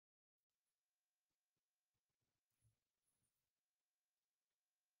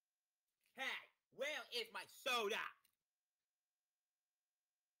Where is my soda?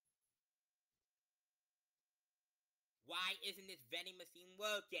 Why isn't this vending machine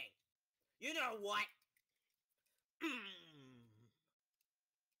working? You know what?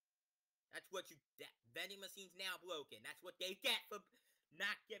 That's what you... vending machine's now broken. That's what they get for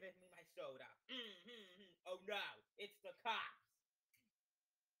not giving me my soda. Oh no, it's the cops.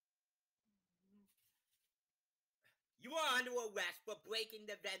 You are under arrest for breaking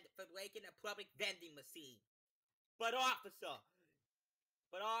a public vending machine. But officer,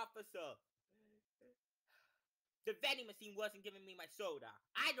 the vending machine wasn't giving me my soda.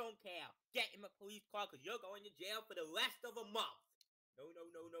 I don't care. Get in a police car because you're going to jail for the rest of a month. No.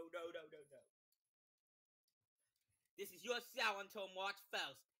 This is your cell until March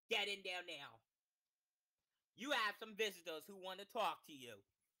 1st. Get in there now. You have some visitors who want to talk to you.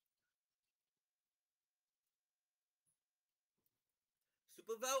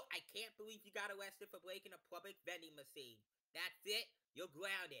 Supervote, I can't believe you got arrested for breaking a public vending machine. That's it. You're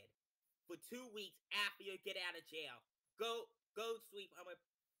grounded for 2 weeks after you get out of jail. Go sleep on my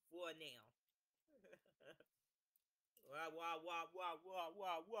floor now.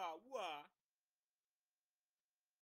 Wah.